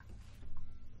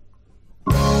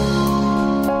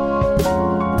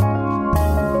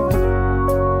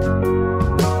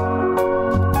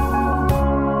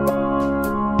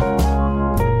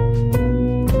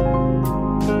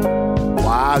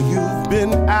While you've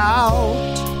been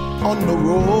out on the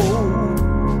road,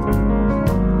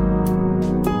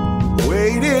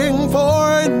 waiting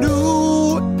for a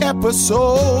new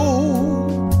episode,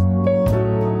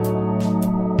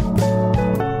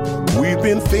 we've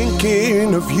been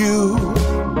thinking of you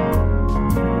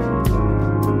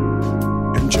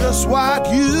and just what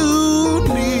you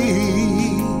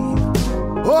need.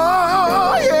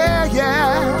 Oh, yeah,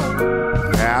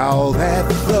 yeah. Now that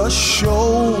the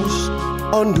show's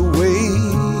underway,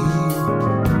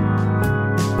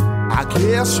 I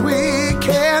guess we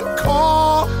can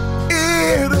call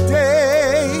it a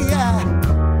day.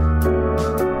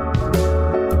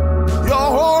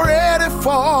 You're ready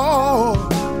for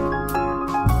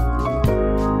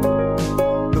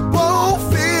the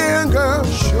Bowfinger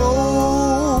Show.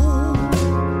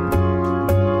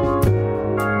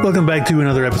 Welcome back to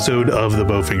another episode of the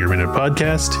Bowfinger Minute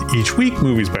Podcast. Each week,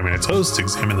 Movies by Minutes hosts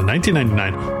examine the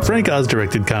 1999 Frank Oz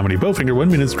directed comedy Bowfinger,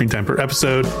 1 minute screen time per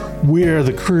episode. We're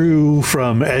the crew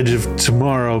from Edge of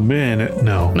Tomorrow Minute.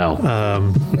 No,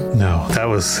 that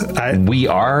was... We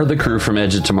are the crew from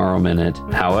Edge of Tomorrow Minute.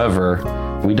 However,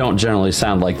 we don't generally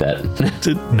sound like that.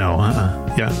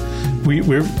 Yeah.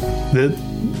 We're...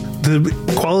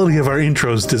 The quality of our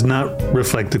intros does not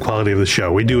reflect the quality of the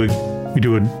show. We do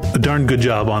a darn good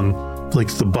job on like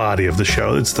the body of the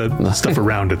show. It's the stuff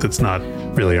around it that's not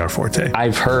really our forte.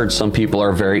 I've heard some people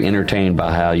are very entertained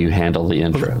by how you handle the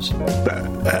intros.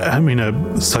 I mean,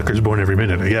 a sucker's born every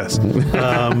minute, I guess.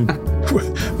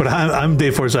 But I'm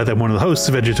Dave Forsyth. I'm one of the hosts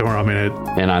of Edge of Tomorrow Minute.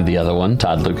 And I'm the other one,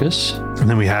 Todd Lucas. And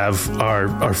then we have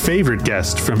our favorite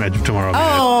guest from Edge of Tomorrow Minute.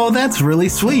 Oh, that's really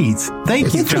sweet.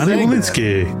 Thank you, Johnny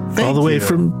Walensky, all the way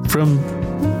from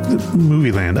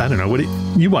Movie Land. I don't know.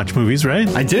 You watch movies, right?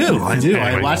 I do. Anyway.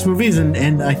 I watch movies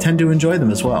and I tend to enjoy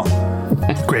them as well.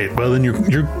 Great. Well, then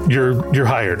you're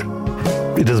hired.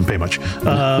 It doesn't pay much.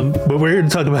 But we're here to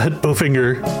talk about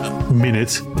Bowfinger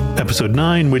Minute, episode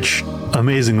 9, which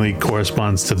amazingly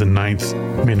corresponds to the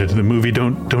 9th minute of the movie.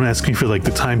 Don't ask me for like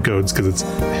the time codes, because it's,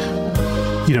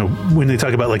 you know, when they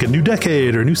talk about like a new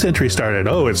decade or a new century started,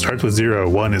 it starts with 0.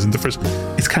 1 isn't the first.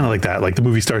 It's kind of like that. Like the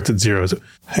movie starts at 0. So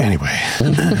anyway,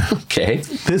 okay.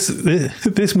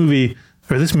 This movie,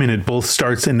 or this minute, both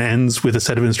starts and ends with a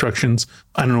set of instructions.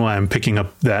 I don't know why I'm picking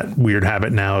up that weird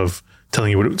habit now of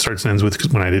telling you what it starts and ends with,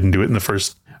 because when I didn't do it in the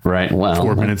first 3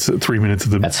 minutes of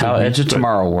the that's how Edge of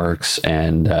Tomorrow works.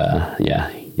 And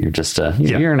you're just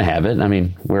you're in a habit. I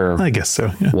mean, I guess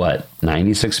so. Yeah. What,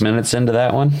 96 minutes into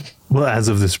that one? Well, as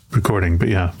of this recording, but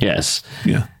yeah. Yes.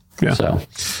 Yeah. So,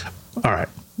 all right.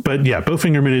 But yeah,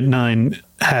 Bowfinger Minute 9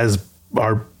 has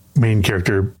our main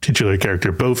character, titular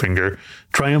character, Bowfinger,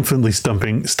 triumphantly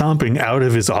stomping out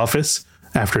of his office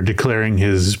after declaring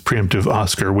his preemptive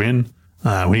Oscar win.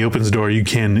 When he opens the door, you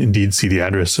can indeed see the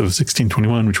address of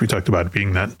 1621, which we talked about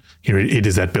being that, you know, it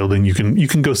is that building. You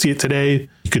can go see it today.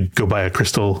 You could go buy a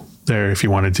crystal there if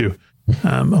you wanted to,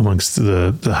 amongst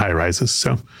the high rises.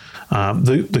 So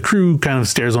the crew kind of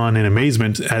stares on in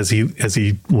amazement as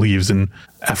he leaves, and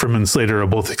Ephraim and Slater are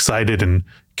both excited, and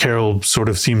Carol sort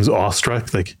of seems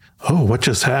awestruck, like, oh, what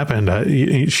just happened?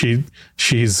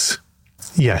 She's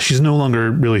no longer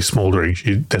really smoldering.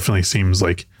 She definitely seems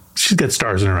like she's got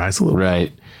stars in her eyes a little,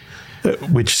 right?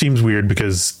 Which seems weird,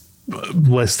 because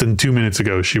less than 2 minutes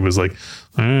ago she was like,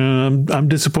 I'm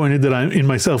disappointed that I'm in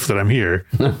myself, that I'm here.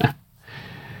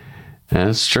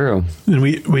 That's true. And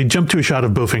we jump to a shot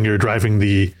of Bowfinger driving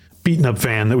the beaten up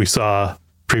van that we saw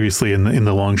previously in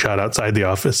the long shot outside the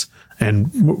office,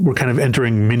 and we're kind of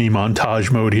entering mini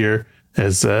montage mode here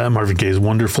as Marvin Gaye's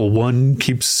Wonderful One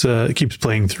keeps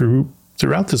playing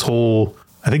throughout this whole,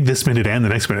 I think, this minute and the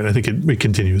next minute. I think it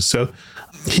continues. So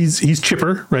he's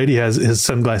chipper, right? He has his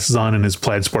sunglasses on and his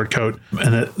plaid sport coat,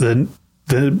 and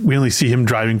then we only see him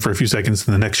driving for a few seconds.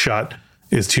 And the next shot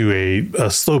is to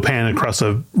a slow pan across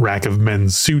a rack of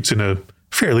men's suits in a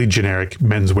fairly generic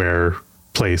menswear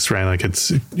place, right? Like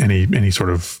it's any sort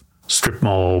of strip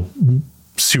mall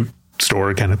suit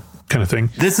store kind of thing.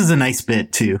 This is a nice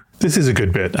bit too. This is a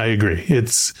good bit. I agree.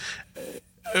 It's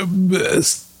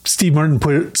Steve Martin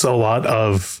puts a lot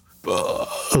of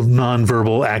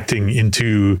nonverbal acting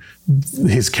into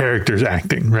his character's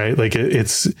acting, right? Like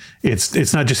it's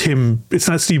not just him. It's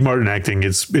not Steve Martin acting.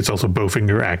 It's also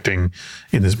Bowfinger acting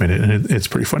in this minute, and it's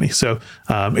pretty funny. So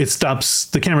it stops.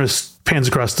 The camera pans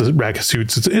across the rack of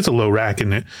suits. It's a low rack,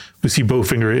 and we see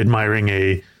Bowfinger admiring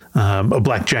a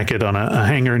black jacket on a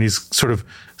hanger, and he's sort of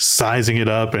sizing it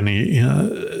up, and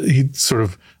he sort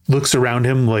of looks around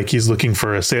him like he's looking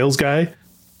for a sales guy.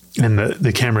 And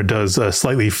the camera does a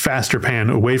slightly faster pan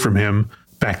away from him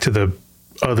back to the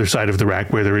other side of the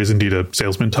rack where there is indeed a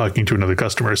salesman talking to another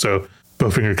customer. So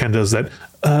Bowfinger kind of does that.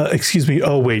 Excuse me.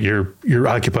 Oh, wait, you're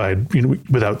occupied,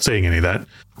 without saying any of that.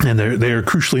 And they are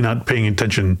crucially not paying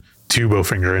attention to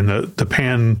Bowfinger. And the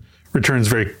pan returns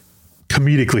very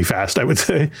comedically fast, I would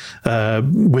say,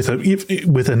 with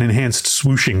an enhanced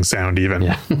swooshing sound even.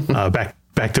 Yeah.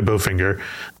 back to Bowfinger.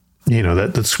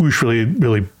 That swoosh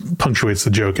really punctuates the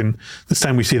joke. And this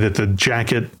time we see that the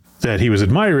jacket that he was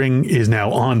admiring is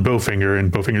now on Bowfinger,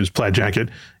 and Bowfinger's plaid jacket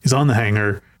is on the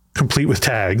hanger, complete with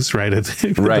tags, right?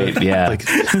 Right, yeah. Like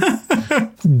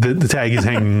the tag is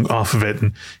hanging off of it,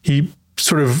 and he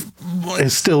sort of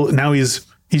is still, now he's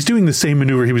doing the same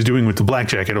maneuver he was doing with the black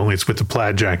jacket, only it's with the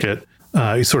plaid jacket.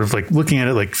 He's sort of like looking at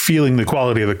it, like feeling the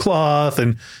quality of the cloth,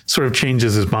 and sort of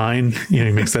changes his mind.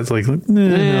 He makes that like,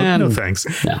 no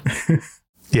thanks. No.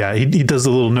 Yeah, he does a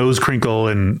little nose crinkle,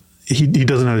 and he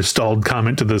does another stalled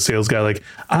comment to the sales guy, like,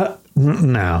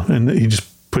 no. And he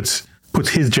just puts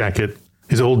his jacket,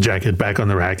 his old jacket, back on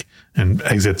the rack and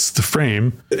exits the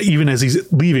frame. Even as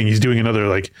he's leaving, he's doing another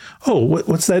like, oh,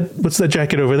 what's that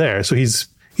jacket over there? So he's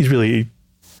really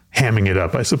hamming it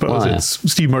up, I suppose. Well, yeah.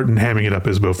 It's Steve Martin hamming it up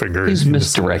as Bowfinger. He's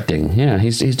misdirecting. Yeah,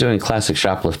 he's doing classic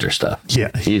shoplifter stuff.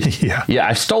 Yeah. Yeah,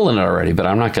 I've stolen it already, but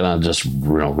I'm not going to just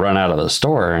run out of the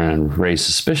store and raise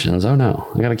suspicions. Oh,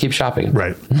 no. I got to keep shopping.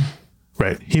 Right.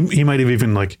 He might have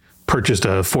even like purchased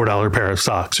a $4 pair of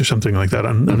socks or something like that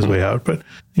on his way out, but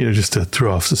just to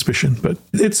throw off suspicion. But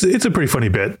it's a pretty funny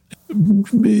bit.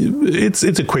 It's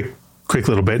a quick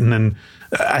little bit, and then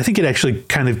I think it actually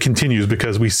kind of continues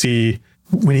because we see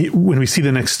when we see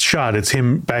the next shot, it's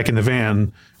him back in the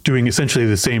van doing essentially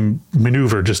the same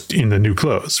maneuver, just in the new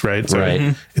clothes, right? So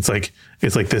right. It's like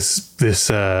this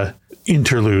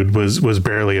interlude was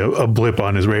barely a blip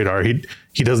on his radar. He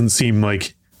doesn't seem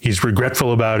like he's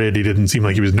regretful about it. He didn't seem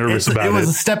like he was nervous about it. It was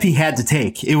a step he had to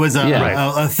take. It was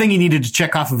a thing he needed to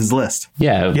check off of his list.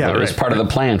 Yeah, it was part of the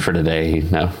plan for today.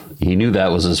 He knew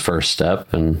that was his first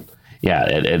step, and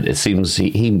it seems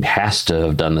he has to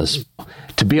have done this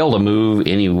to be able to move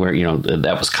anywhere.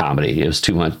 That was comedy. It was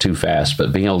too fast,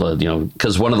 but being able to,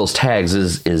 because one of those tags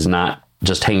is not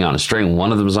just hanging on a string.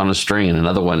 One of them is on a string, and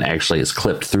another one actually is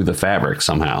clipped through the fabric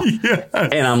somehow. Yes.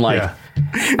 And I'm like,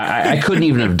 I couldn't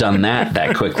even have done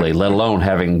that quickly, let alone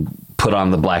having put on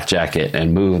the black jacket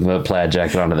and moved the plaid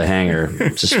jacket onto the hanger.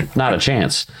 Just not a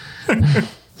chance.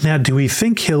 Now, do we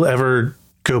think he'll ever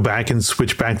go back and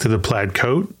switch back to the plaid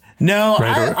coat? No,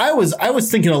 right? I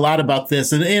was thinking a lot about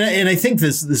this, and I think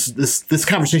this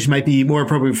conversation might be more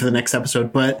appropriate for the next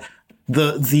episode. But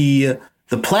the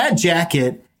plaid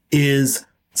jacket is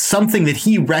something that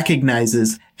he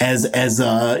recognizes as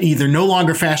either no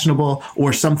longer fashionable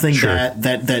or something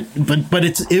but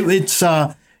it's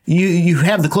you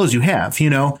have the clothes you have,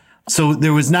 So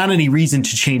there was not any reason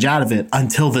to change out of it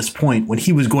until this point when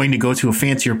he was going to go to a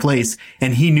fancier place,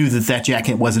 and he knew that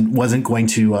jacket wasn't going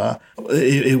to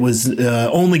it was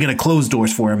only going to close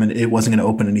doors for him, and it wasn't going to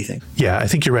open anything. Yeah, I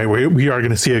think you're right. We are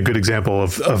going to see a good example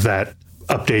of that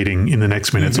updating in the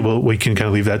next minute. Mm-hmm. So we can kind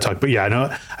of leave that talk. But yeah,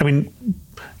 no, I mean,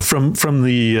 from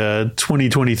the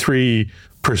 2023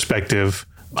 perspective,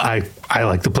 I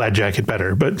like the plaid jacket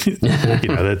better, but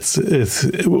it's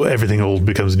everything old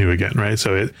becomes new again, right?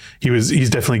 So he's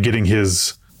definitely getting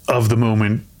his of the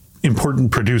moment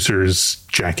important producer's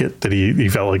jacket that he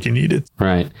felt like he needed.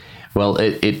 Right. Well,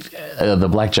 the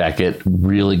black jacket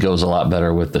really goes a lot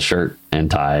better with the shirt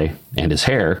and tie and his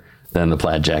hair than the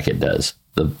plaid jacket does.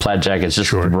 The plaid jacket's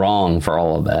just wrong for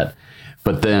all of that.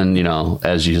 But then,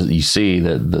 as you see,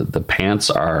 the pants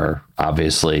are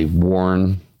obviously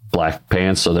worn black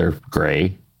pants, so they're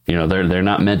gray. They're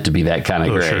not meant to be that kind of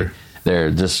gray. Sure.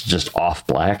 They're just off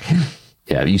black.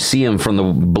 Yeah, you see him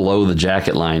from below the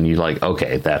jacket line, you're like,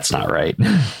 okay, that's not right.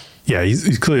 Yeah,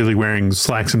 he's clearly wearing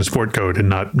slacks and a sport coat, and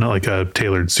not like a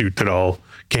tailored suit that all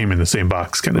came in the same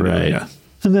box kind of right. thing. Yeah.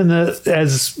 And then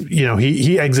as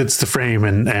he exits the frame,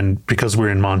 and because we're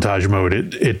in montage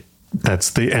mode,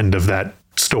 that's the end of that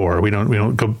store. We don't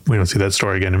see that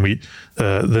store again, and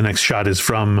the next shot is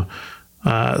from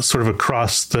sort of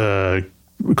across the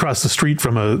street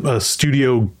from a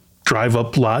studio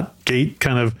drive-up lot gate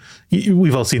kind of.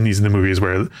 We've all seen these in the movies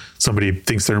where somebody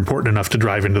thinks they're important enough to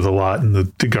drive into the lot, and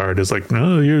the guard is like,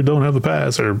 no, you don't have the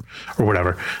pass, or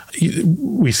whatever.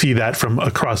 We see that from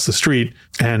across the street,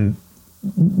 and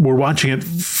we're watching it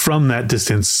from that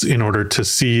distance in order to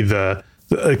see a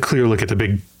clear look at the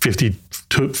big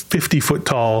 50 foot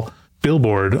tall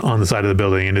billboard on the side of the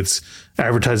building. And it's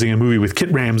advertising a movie with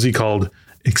Kit Ramsey called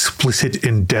Explicit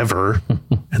Endeavor.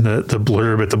 and the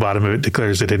blurb at the bottom of it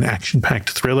declares it an action-packed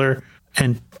thriller.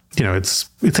 And it's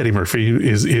Eddie Murphy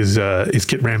is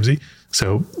Kit Ramsey.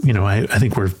 So I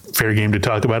think we're fair game to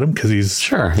talk about him because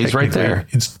he's right there.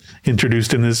 It's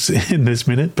introduced in this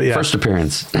minute. But yeah, first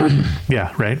appearance.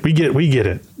 Yeah, right. We get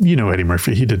it. Eddie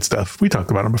Murphy. He did stuff. We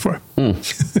talked about him before.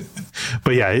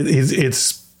 But yeah,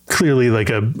 it's clearly like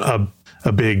a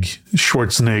big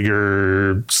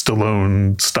Schwarzenegger,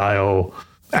 Stallone style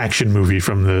action movie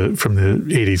from the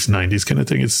 80s, 90s kind of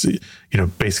thing. It's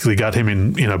basically got him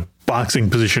in a boxing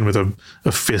position with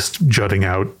a fist jutting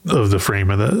out of the frame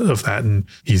of that, and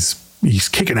he's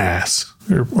kicking ass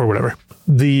or whatever.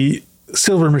 The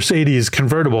silver Mercedes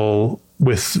convertible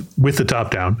with the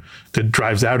top down that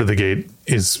drives out of the gate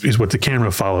is what the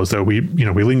camera follows. Though we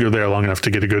linger there long enough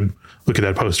to get a good look at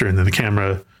that poster, and then the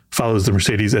camera follows the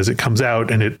Mercedes as it comes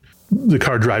out, and the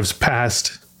car drives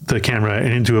past the camera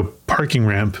and into a parking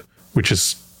ramp, which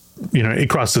is it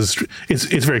crosses.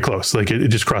 It's very close. Like it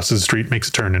just crosses the street, makes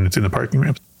a turn, and it's in the parking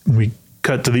ramp. We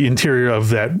cut to the interior of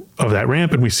that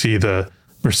ramp, and we see the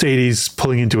Mercedes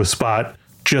pulling into a spot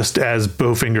just as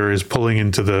Bowfinger is pulling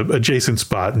into the adjacent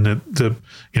spot, and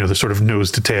the sort of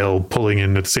nose to tail pulling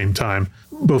in at the same time.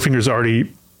 Bowfinger's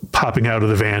already popping out of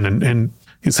the van and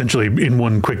essentially in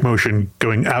one quick motion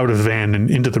going out of the van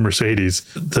and into the Mercedes.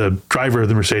 The driver of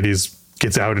the Mercedes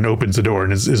gets out and opens the door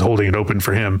and is holding it open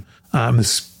for him.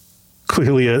 This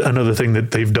clearly another thing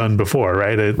that they've done before,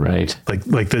 right? Right.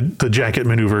 Like the jacket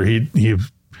maneuver. He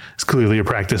is clearly a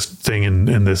practiced thing,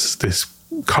 and this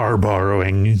car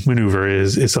borrowing maneuver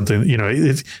is something.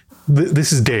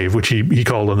 This is Dave, which he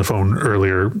called on the phone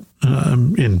earlier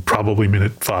in probably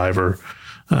minute 5 or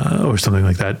something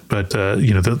like that. But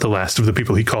the last of the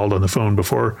people he called on the phone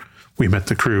before we met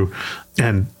the crew,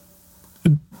 and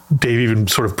Dave even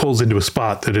sort of pulls into a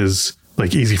spot that is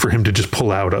like easy for him to just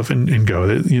pull out of and go.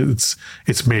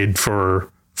 It's made for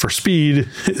speed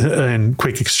and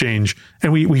quick exchange,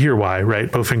 and we hear why, right?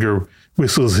 Bowfinger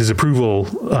whistles his approval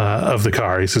of the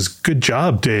car. He says, "Good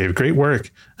job, Dave. Great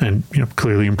work," and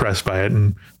clearly impressed by it.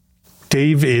 And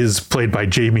Dave is played by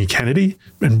Jamie Kennedy,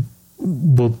 and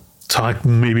we'll talk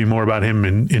maybe more about him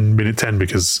in minute 10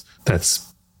 because that's.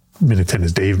 Minute 10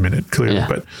 is Dave minute, clearly. Yeah.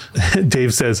 But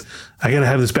Dave says, "I got to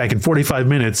have this back in 45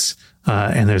 minutes.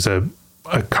 And there's a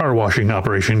car washing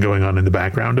operation going on in the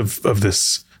background of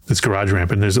this garage ramp.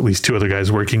 And there's at least 2 other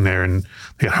guys working there, and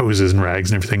they got hoses and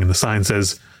rags and everything. And the sign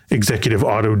says Executive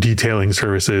Auto Detailing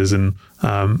Services. And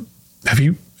have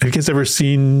you guys ever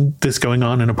seen this going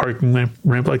on in a parking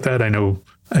ramp like that? I know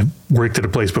I worked at a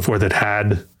place before that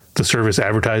had the service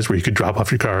advertised where you could drop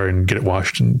off your car and get it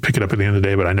washed and pick it up at the end of the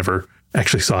day, but I never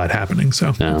actually saw it happening.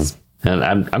 So, yeah.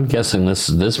 And I'm guessing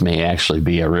this may actually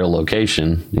be a real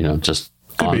location, just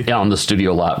on the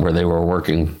studio lot where they were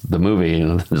working the movie,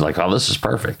 and it's like, oh, this is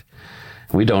perfect.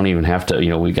 We don't even have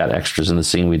to, we got extras in the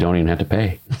scene. We don't even have to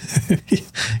pay.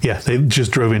 Yeah, they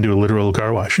just drove into a literal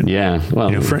car wash. And, yeah,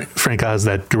 well, Frank Oz,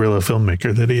 that guerrilla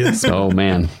filmmaker that he is. Oh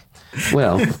man,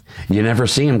 well, you never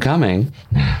see him coming.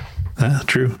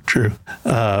 True.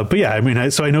 But yeah, I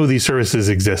mean, so I know these services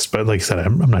exist, but like I said,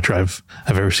 I'm not sure I've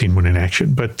ever seen one in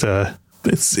action. But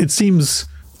it seems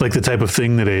like the type of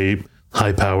thing that a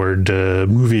high-powered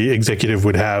movie executive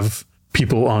would have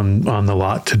people on the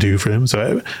lot to do for them.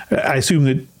 So I assume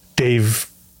that Dave.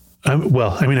 I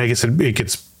guess it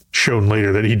gets shown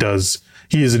later that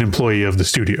he is an employee of the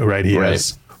studio, right? He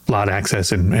has lot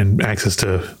access and access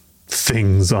to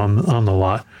things on the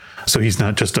lot. So he's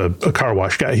not just a car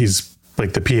wash guy. He's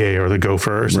like the PA or the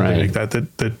gopher or something like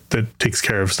that takes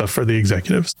care of stuff for the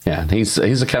executives. Yeah, he's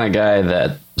the kind of guy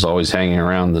that is always hanging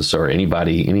around this, or any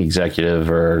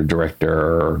executive or director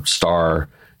or star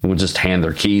would just hand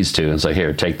their keys to and say,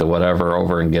 "Here, take the whatever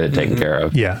over and get it taken care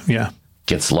of." Yeah.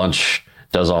 Gets lunch,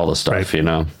 does all the stuff, Lunch,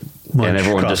 and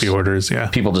everyone coffee orders. Yeah,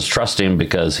 people just trust him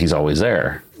because he's always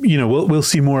there. We'll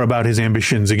see more about his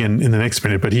ambitions again in the next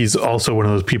minute, but he's also one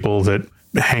of those people that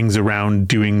hangs around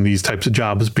doing these types of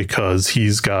jobs because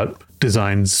he's got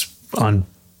designs on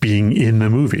being in the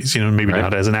movies, maybe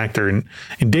not as an actor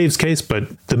in Dave's case, but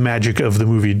the magic of the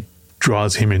movie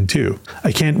draws him in too.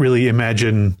 I can't really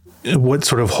imagine what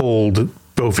sort of hold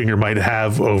Bowfinger might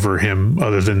have over him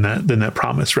other than that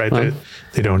promise, right? Right.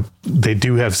 They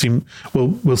do have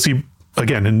we'll see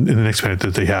again in the next minute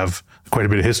that they have quite a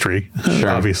bit of history,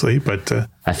 obviously, but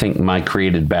I think my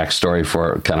created backstory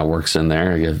for it kind of works in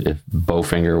there. If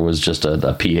Bowfinger was just a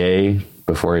PA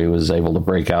before he was able to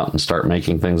break out and start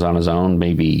making things on his own,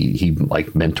 maybe he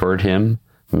mentored him.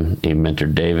 He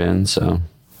mentored Dave in, so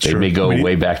they may go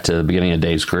way back to the beginning of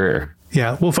Dave's career.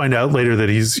 Yeah, we'll find out later that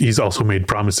he's also made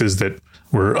promises that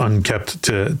were unkept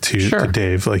to Sure.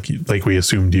 Dave, like we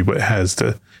assumed he has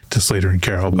to Slater and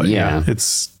Carol. But Yeah.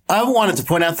 it's I wanted to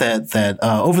point out that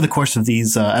over the course of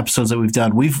these episodes that we've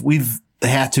done, we've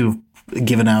had to have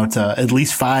given out at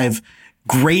least 5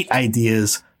 great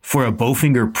ideas for a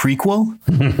Bowfinger prequel.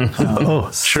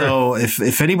 sure. So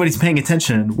if anybody's paying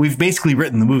attention, we've basically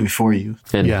written the movie for you.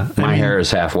 And Yeah, my hair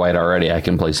is half white already. I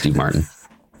can play Steve Martin.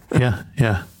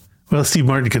 Yeah. Well, Steve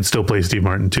Martin can still play Steve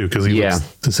Martin too, because he looks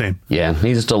the same. Yeah,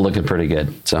 he's still looking pretty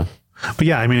good. So, But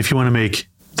yeah, I mean, if you want to make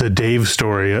the Dave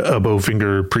story a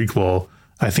Bowfinger prequel,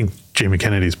 I think Jamie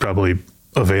Kennedy's probably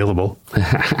available.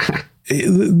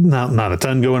 Not a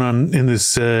ton going on in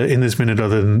this minute,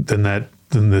 other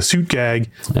than the suit gag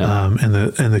and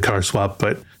the car swap.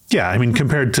 But yeah, I mean,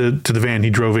 compared to the van he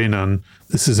drove in on,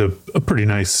 this is a pretty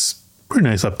nice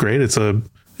upgrade.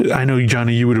 I know,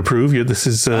 Johnny, you would approve. This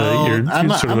is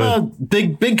I'm a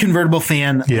big convertible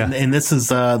fan. Yeah. And this is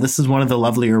one of the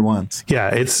lovelier ones. Yeah,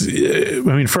 I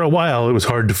mean, for a while it was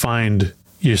hard to find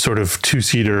your sort of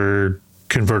 2-seater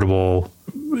convertible.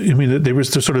 I mean, there's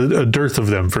sort of a dearth of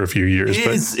them for a few years.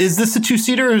 Is this a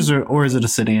 2-seater or is it a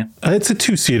sedan? It's a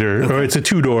 2-seater, or it's a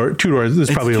 2-door. There's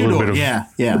probably a little bit of a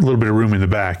little bit of room in the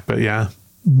back, but yeah,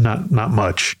 not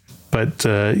much. But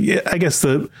I guess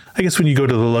when you go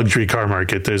to the luxury car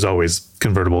market, there's always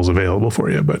convertibles available for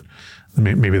you. But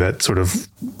maybe that sort of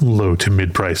low to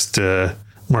mid priced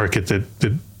market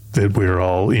that we're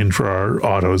all in for our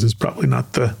autos is probably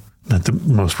not the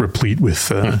most replete with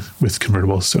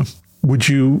convertibles. So, would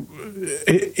you,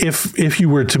 if you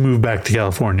were to move back to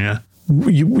California,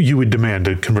 you would demand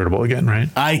a convertible again, right?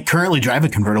 I currently drive a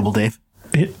convertible, Dave.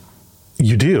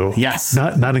 You do? Yes.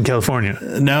 Not in California.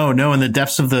 No. In the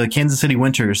depths of the Kansas City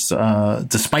winters,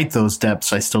 despite those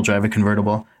depths, I still drive a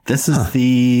convertible. This is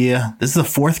the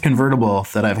 4th convertible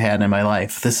that I've had in my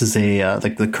life. This is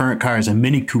the current car is a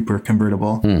Mini Cooper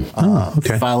convertible,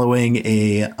 following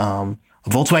a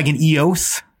Volkswagen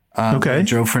EOS. I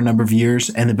drove for a number of years,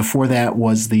 and then before that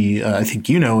was the I think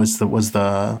was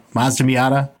the Mazda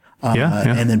Miata.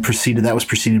 And then that was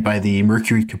preceded by the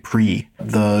Mercury Capri.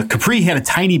 The Capri had a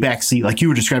tiny back seat, like you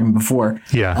were describing before.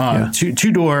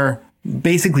 Two-door,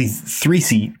 basically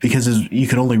 3-seat, because you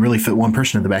could only really fit one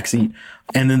person in the back seat.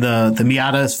 And then the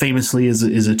Miata famously is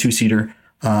a 2-seater.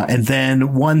 And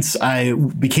then once I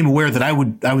became aware that I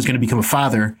was going to become a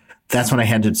father, that's when I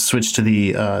had to switch to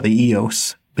the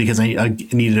EOS, because I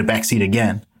needed a back seat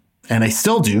again, and I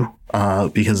still do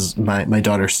because my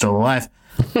daughter's still alive.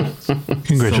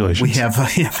 Congratulations. So we have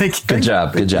good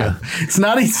job. It's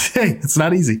not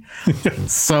easy.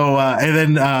 So and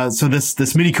then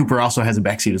this Mini Cooper also has a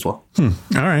backseat as well. All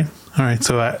right.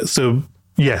 So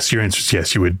yes, your answer is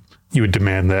yes. You would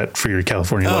demand that for your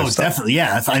California lifestyle. Definitely.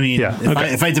 Yeah.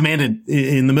 If I demanded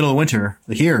in the middle of winter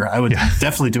here, I would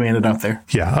definitely demand it out there.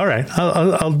 Yeah. All right.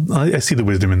 I see the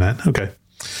wisdom in that. Okay.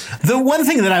 The one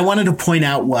thing that I wanted to point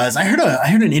out was I heard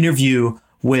an interview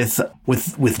with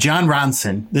John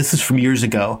Ronson. This is from years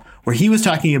ago, where he was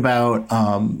talking about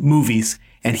movies,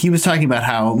 and he was talking about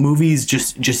how movies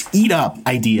just eat up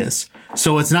ideas.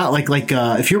 So it's not like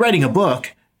if you're writing a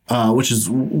book, which is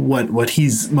what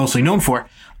he's mostly known for,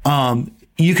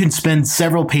 you can spend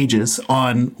several pages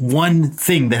on one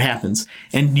thing that happens,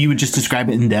 and you would just describe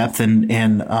it in depth, and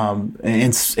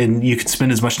you could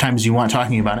spend as much time as you want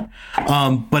talking about it.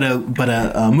 But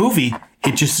a movie,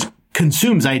 it just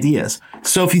consumes ideas.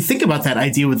 So if you think about that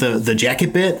idea with the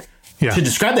jacket bit, to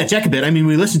describe that jacket bit, I mean,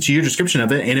 we listened to your description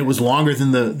of it, and it was longer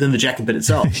than the jacket bit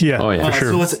itself. For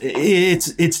sure. So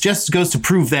it's just goes to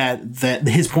prove that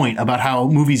his point about how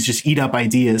movies just eat up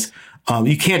ideas.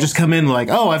 You can't just come in like,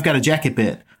 oh, I've got a jacket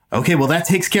bit. Okay, well, that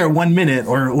takes care of 1 minute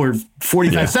or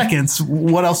 45 seconds.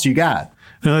 What else do you got?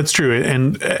 No, that's true.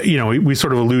 And, we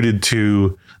sort of alluded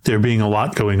to there being a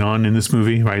lot going on in this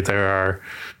movie, right? There are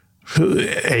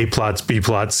A plots, B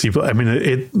plots, C plots. I mean,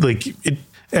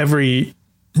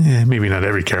 maybe not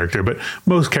every character, but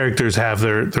most characters have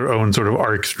their own sort of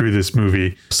arc through this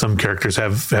movie. Some characters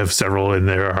have several, and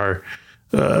there are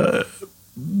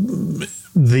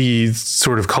the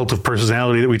sort of cult of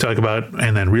personality that we talk about,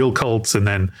 and then real cults, and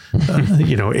then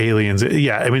aliens.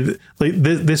 Yeah, I mean,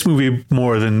 this movie,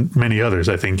 more than many others,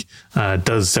 I think,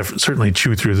 does certainly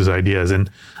chew through those ideas. And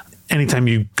anytime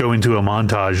you go into a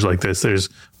montage like this, there's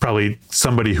probably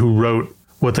somebody who wrote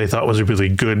what they thought was a really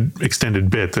good extended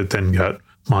bit that then got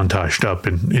montaged up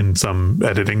in some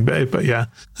editing bay. But yeah,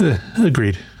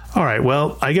 agreed. All right.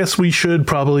 Well, I guess we should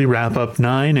probably wrap up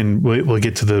 9, and we'll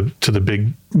get to the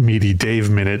big meaty Dave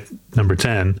minute, number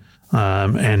 10.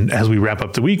 And as we wrap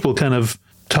up the week, we'll kind of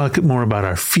talk more about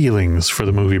our feelings for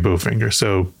the movie Bowfinger.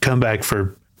 So come back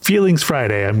for Feelings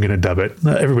Friday, I'm going to dub it.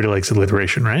 Everybody likes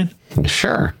alliteration, right?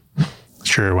 Sure.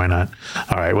 Sure, why not?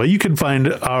 All right. Well, you can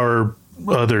find our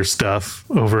other stuff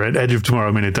over at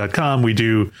edgeoftomorrowminute.com. We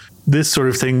do this sort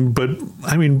of thing, but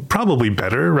I mean, probably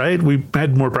better, right? We've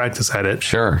had more practice at it.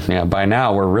 Sure. Yeah. By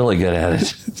now, we're really good at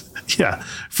it. Yeah.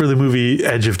 For the movie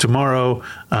Edge of Tomorrow,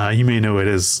 you may know it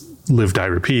as Live, Die,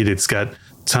 Repeat. It's got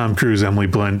Tom Cruise, Emily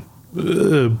Blunt,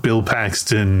 Bill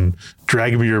Paxton,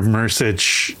 Dragomir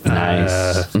Mursic.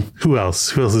 Nice. Who else?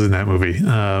 Who else is in that movie?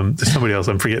 There's somebody else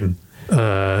I'm forgetting.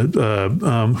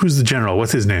 Who's the general?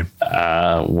 What's his name?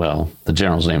 Well, the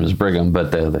general's name is Brigham,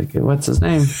 but what's his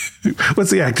name? What's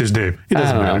the actor's name? It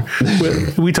doesn't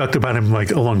matter. We talked about him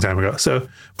like a long time ago. So,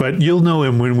 but you'll know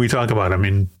him when we talk about him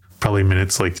in probably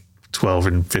minutes like 12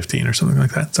 and 15 or something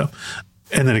like that. So,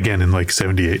 and then again in like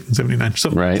 78 and 79,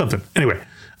 something. Anyway,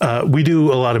 we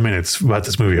do a lot of minutes about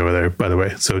this movie over there, by the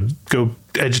way. So go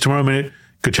Edge of Tomorrow Minute,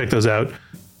 go check those out.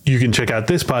 You can check out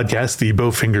this podcast, the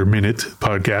Bowfinger Minute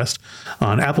podcast,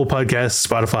 on Apple Podcasts,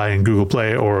 Spotify, and Google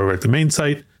Play, or over at the main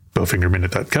site,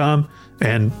 bowfingerminute.com.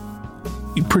 And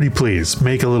pretty please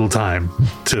make a little time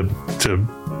to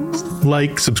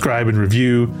like, subscribe, and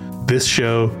review this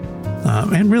show,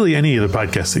 and really any of the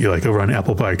podcasts that you like over on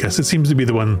Apple Podcasts. It seems to be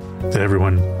the one that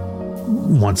everyone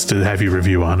wants to have you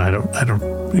review on. I don't,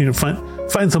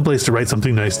 find some place to write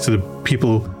something nice to the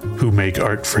people who make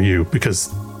art for you,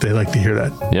 because they like to hear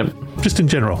that. Yep. Just in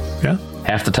general. Yeah.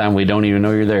 Half the time we don't even know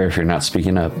you're there if you're not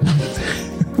speaking up.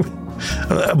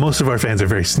 Most of our fans are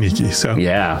very sneaky. So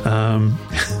yeah.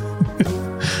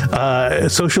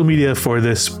 Social media for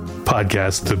this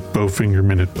podcast, the Bowfinger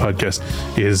Minute podcast,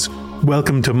 is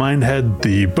Welcome to Mindhead,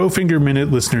 the Bowfinger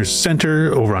Minute Listeners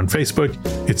Center over on Facebook.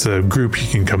 It's a group. You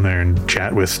can come there and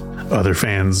chat with other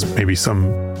fans, maybe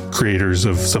some creators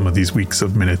of some of these weeks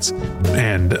of minutes.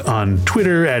 And on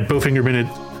Twitter at Bowfinger Minute.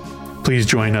 Please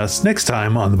join us next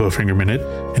time on the Bowfinger Minute.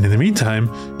 And in the meantime,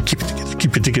 keep it together,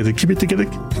 keep it together, keep it together,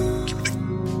 keep it together.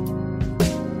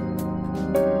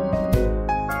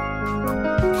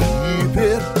 Keep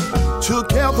it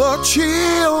together,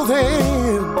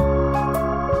 children.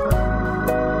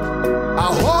 I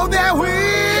hope that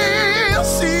we'll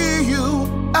see you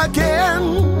again.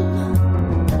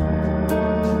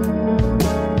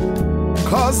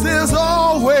 'Cause there's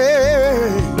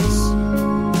always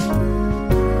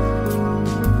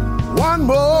one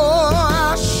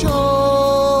more show.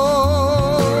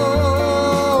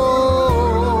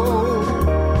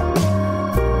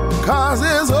 'Cause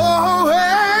there's always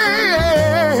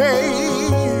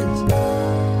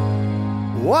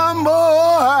one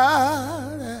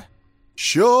more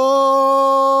show.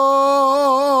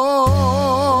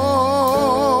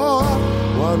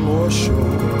 One more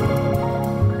show.